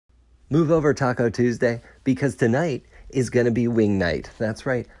Move over Taco Tuesday because tonight is going to be wing night. That's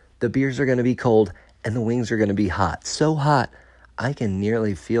right. The beers are going to be cold and the wings are going to be hot. So hot, I can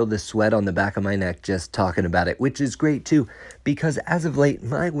nearly feel the sweat on the back of my neck just talking about it, which is great too, because as of late,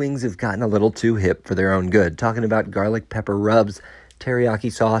 my wings have gotten a little too hip for their own good. Talking about garlic pepper rubs,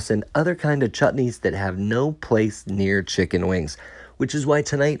 teriyaki sauce, and other kind of chutneys that have no place near chicken wings, which is why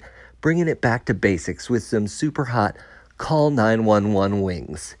tonight, bringing it back to basics with some super hot Call 911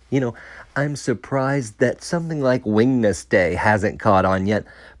 wings. I'm surprised that something like Wingness Day hasn't caught on yet,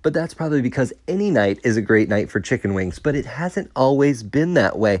 but that's probably because any night is a great night for chicken wings, but it hasn't always been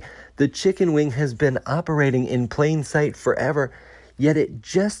that way. The chicken wing has been operating in plain sight forever, yet it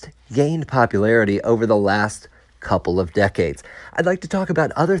just gained popularity over the last couple of decades. I'd like to talk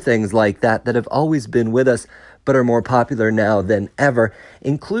about other things like that have always been with us, but are more popular now than ever,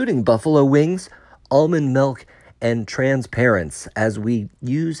 including buffalo wings, almond milk, and transparents as we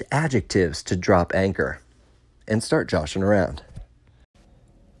use adjectives to drop anchor and start joshing around.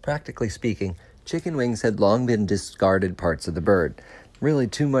 Practically speaking, chicken wings had long been discarded parts of the bird. Really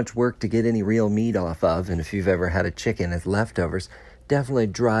too much work to get any real meat off of, and if you've ever had a chicken as leftovers, definitely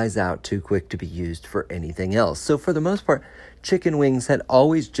dries out too quick to be used for anything else. So for the most part, chicken wings had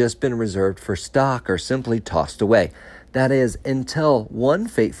always just been reserved for stock or simply tossed away. That is, until one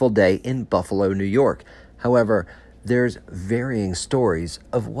fateful day in Buffalo, New York. However, there's varying stories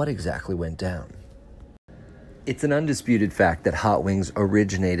of what exactly went down. It's an undisputed fact that hot wings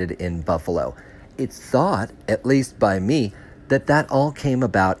originated in Buffalo. It's thought, at least by me, that all came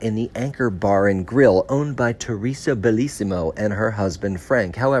about in the Anchor Bar and Grill owned by Teresa Bellissimo and her husband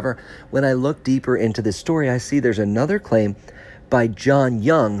Frank. However, when I look deeper into this story, I see there's another claim by John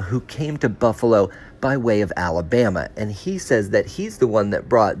Young, who came to Buffalo by way of Alabama, and he says that he's the one that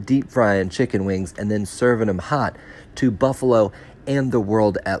brought deep frying chicken wings and then serving them hot to Buffalo and the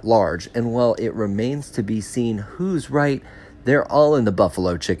world at large. And while it remains to be seen who's right, they're all in the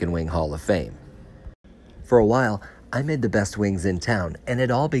Buffalo Chicken Wing Hall of Fame. For a while, I made the best wings in town, and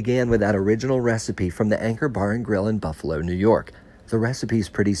it all began with that original recipe from the Anchor Bar and Grill in Buffalo, New York. The recipe's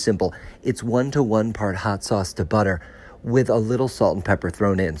pretty simple. It's 1-to-1 part hot sauce to butter, with a little salt and pepper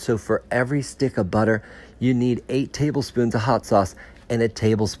thrown in. So for every stick of butter, you need 8 tablespoons of hot sauce and a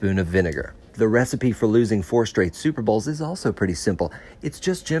tablespoon of vinegar. The recipe for losing 4 straight Super Bowls is also pretty simple. It's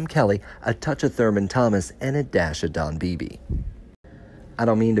just Jim Kelly, a touch of Thurman Thomas, and a dash of Don Beebe. I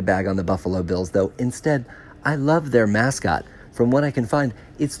don't mean to bag on the Buffalo Bills, though. Instead, I love their mascot. From what I can find,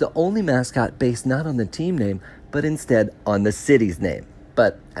 it's the only mascot based not on the team name, but instead on the city's name.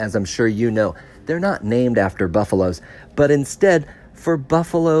 But as I'm sure you know, they're not named after buffaloes, but instead for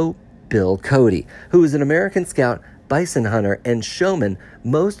Buffalo Bill Cody, who is an American scout, bison hunter, and showman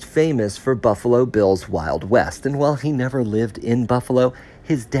most famous for Buffalo Bill's Wild West. And while he never lived in Buffalo,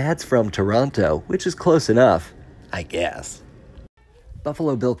 his dad's from Toronto, which is close enough, I guess.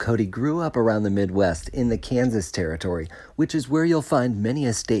 Buffalo Bill Cody grew up around the Midwest in the Kansas Territory, which is where you'll find many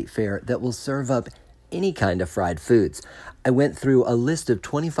a state fair that will serve up any kind of fried foods. I went through a list of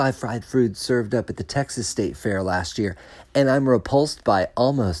 25 fried foods served up at the Texas State Fair last year, and I'm repulsed by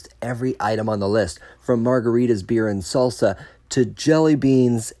almost every item on the list, from margaritas, beer, and salsa to jelly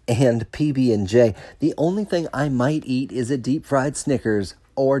beans and PB&J. The only thing I might eat is a deep-fried Snickers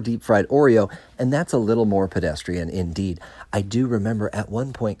or deep-fried Oreo, and that's a little more pedestrian indeed. I do remember at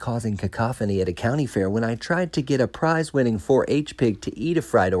one point causing cacophony at a county fair when I tried to get a prize-winning 4-H pig to eat a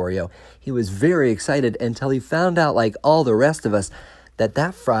fried Oreo. He was very excited until he found out, like all the rest of us,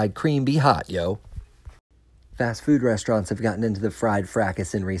 that fried cream be hot, yo. Fast food restaurants have gotten into the fried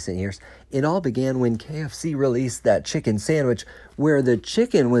fracas in recent years. It all began when KFC released that chicken sandwich where the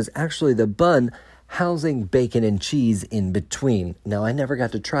chicken was actually the bun housing bacon and cheese in between. Now, I never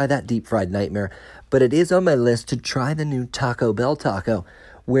got to try that deep-fried nightmare, but it is on my list to try the new Taco Bell taco,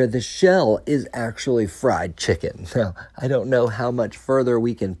 where the shell is actually fried chicken. Now, I don't know how much further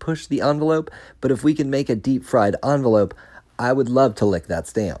we can push the envelope, but if we can make a deep-fried envelope, I would love to lick that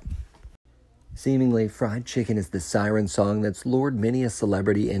stamp. Seemingly, fried chicken is the siren song that's lured many a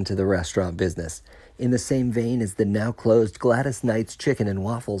celebrity into the restaurant business. In the same vein as the now-closed Gladys Knight's Chicken and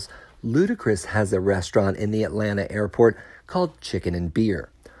Waffles, Ludacris has a restaurant in the Atlanta airport called Chicken and Beer.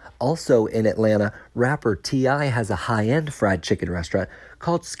 Also in Atlanta, rapper T.I. has a high-end fried chicken restaurant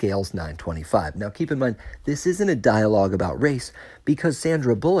called Scales 925. Now keep in mind, this isn't a dialogue about race, because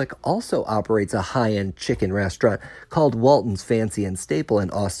Sandra Bullock also operates a high-end chicken restaurant called Walton's Fancy and Staple in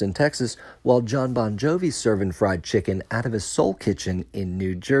Austin, Texas, while John Bon Jovi's serving fried chicken out of his Soul Kitchen in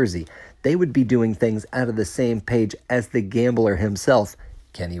New Jersey. They would be doing things out of the same page as the gambler himself,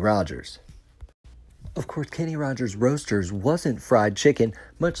 Kenny Rogers. Of course, Kenny Rogers Roasters wasn't fried chicken.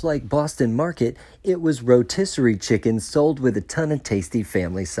 Much like Boston Market, it was rotisserie chicken sold with a ton of tasty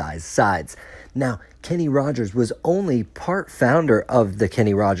family-sized sides. Now, Kenny Rogers was only part founder of the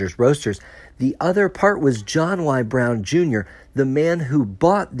Kenny Rogers Roasters. The other part was John Y. Brown Jr., the man who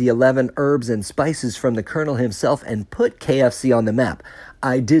bought the 11 herbs and spices from the Colonel himself and put KFC on the map.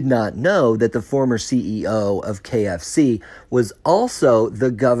 I did not know that the former CEO of KFC was also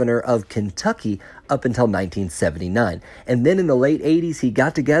the governor of Kentucky up until 1979. And then in the late 80s, he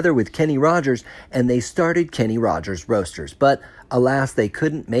got together with Kenny Rogers and they started Kenny Rogers Roasters. But alas, they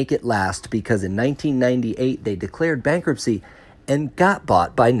couldn't make it last because in 1998, they declared bankruptcy and got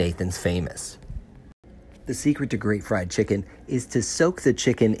bought by Nathan's Famous. The secret to great fried chicken is to soak the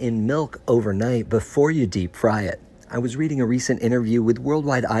chicken in milk overnight before you deep fry it. I was reading a recent interview with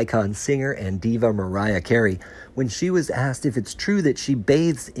worldwide icon, singer, and diva Mariah Carey when she was asked if it's true that she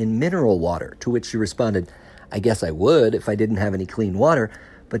bathes in mineral water, to which she responded, "I guess I would if I didn't have any clean water,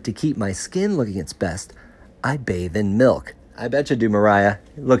 but to keep my skin looking its best, I bathe in milk." I bet you do, Mariah.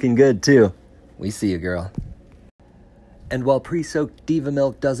 Looking good, too. We see you, girl. And while pre-soaked diva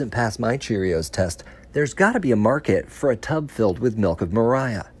milk doesn't pass my Cheerios test, there's got to be a market for a tub filled with milk of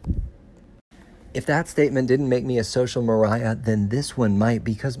Mariah. If that statement didn't make me a social Mariah, then this one might,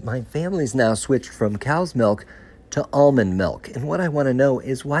 because my family's now switched from cow's milk to almond milk. And what I want to know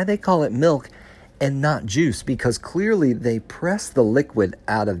is why they call it milk and not juice, because clearly they press the liquid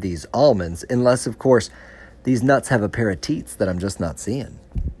out of these almonds, unless, of course, these nuts have a pair of teats that I'm just not seeing.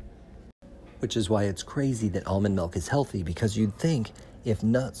 Which is why it's crazy that almond milk is healthy, because you'd think if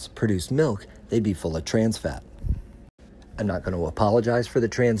nuts produce milk, they'd be full of trans fat. I'm not going to apologize for the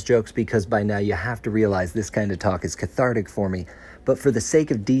trans jokes because by now you have to realize this kind of talk is cathartic for me. But for the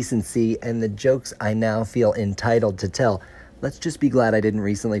sake of decency and the jokes I now feel entitled to tell, let's just be glad I didn't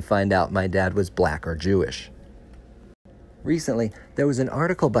recently find out my dad was black or Jewish. Recently, there was an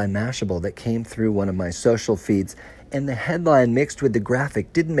article by Mashable that came through one of my social feeds, and the headline mixed with the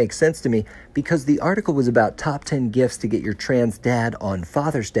graphic didn't make sense to me because the article was about top 10 gifts to get your trans dad on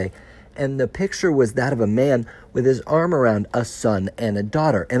Father's Day, and the picture was that of a man with his arm around a son and a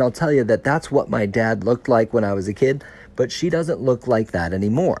daughter. And I'll tell you that that's what my dad looked like when I was a kid, but she doesn't look like that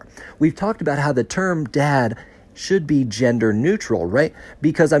anymore. We've talked about how the term dad should be gender neutral, right?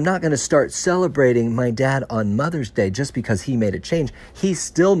 Because I'm not going to start celebrating my dad on Mother's Day just because he made a change. He's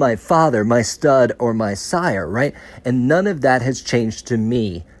still my father, my stud, or my sire, right? And none of that has changed to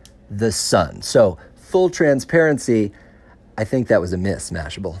me, the son. So, full transparency, I think that was a miss,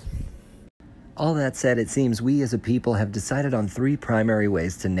 Mashable. All that said, it seems we as a people have decided on 3 primary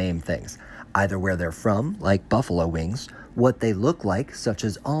ways to name things. Either where they're from, like buffalo wings, what they look like, such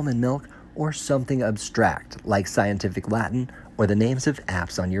as almond milk, or something abstract, like scientific Latin, or the names of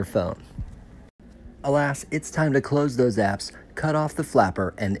apps on your phone. Alas, it's time to close those apps, cut off the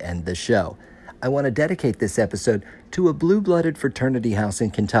flapper, and end the show. I want to dedicate this episode to a blue-blooded fraternity house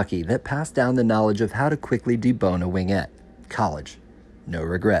in Kentucky that passed down the knowledge of how to quickly debone a wingette. College. No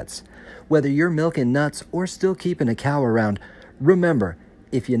regrets. Whether you're milking nuts or still keeping a cow around, remember,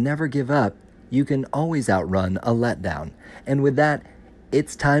 if you never give up, you can always outrun a letdown. And with that,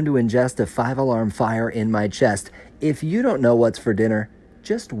 it's time to ingest a 5-alarm fire in my chest. If you don't know what's for dinner,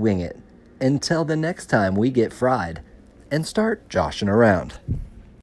 just wing it. Until the next time we get fried and start joshing around.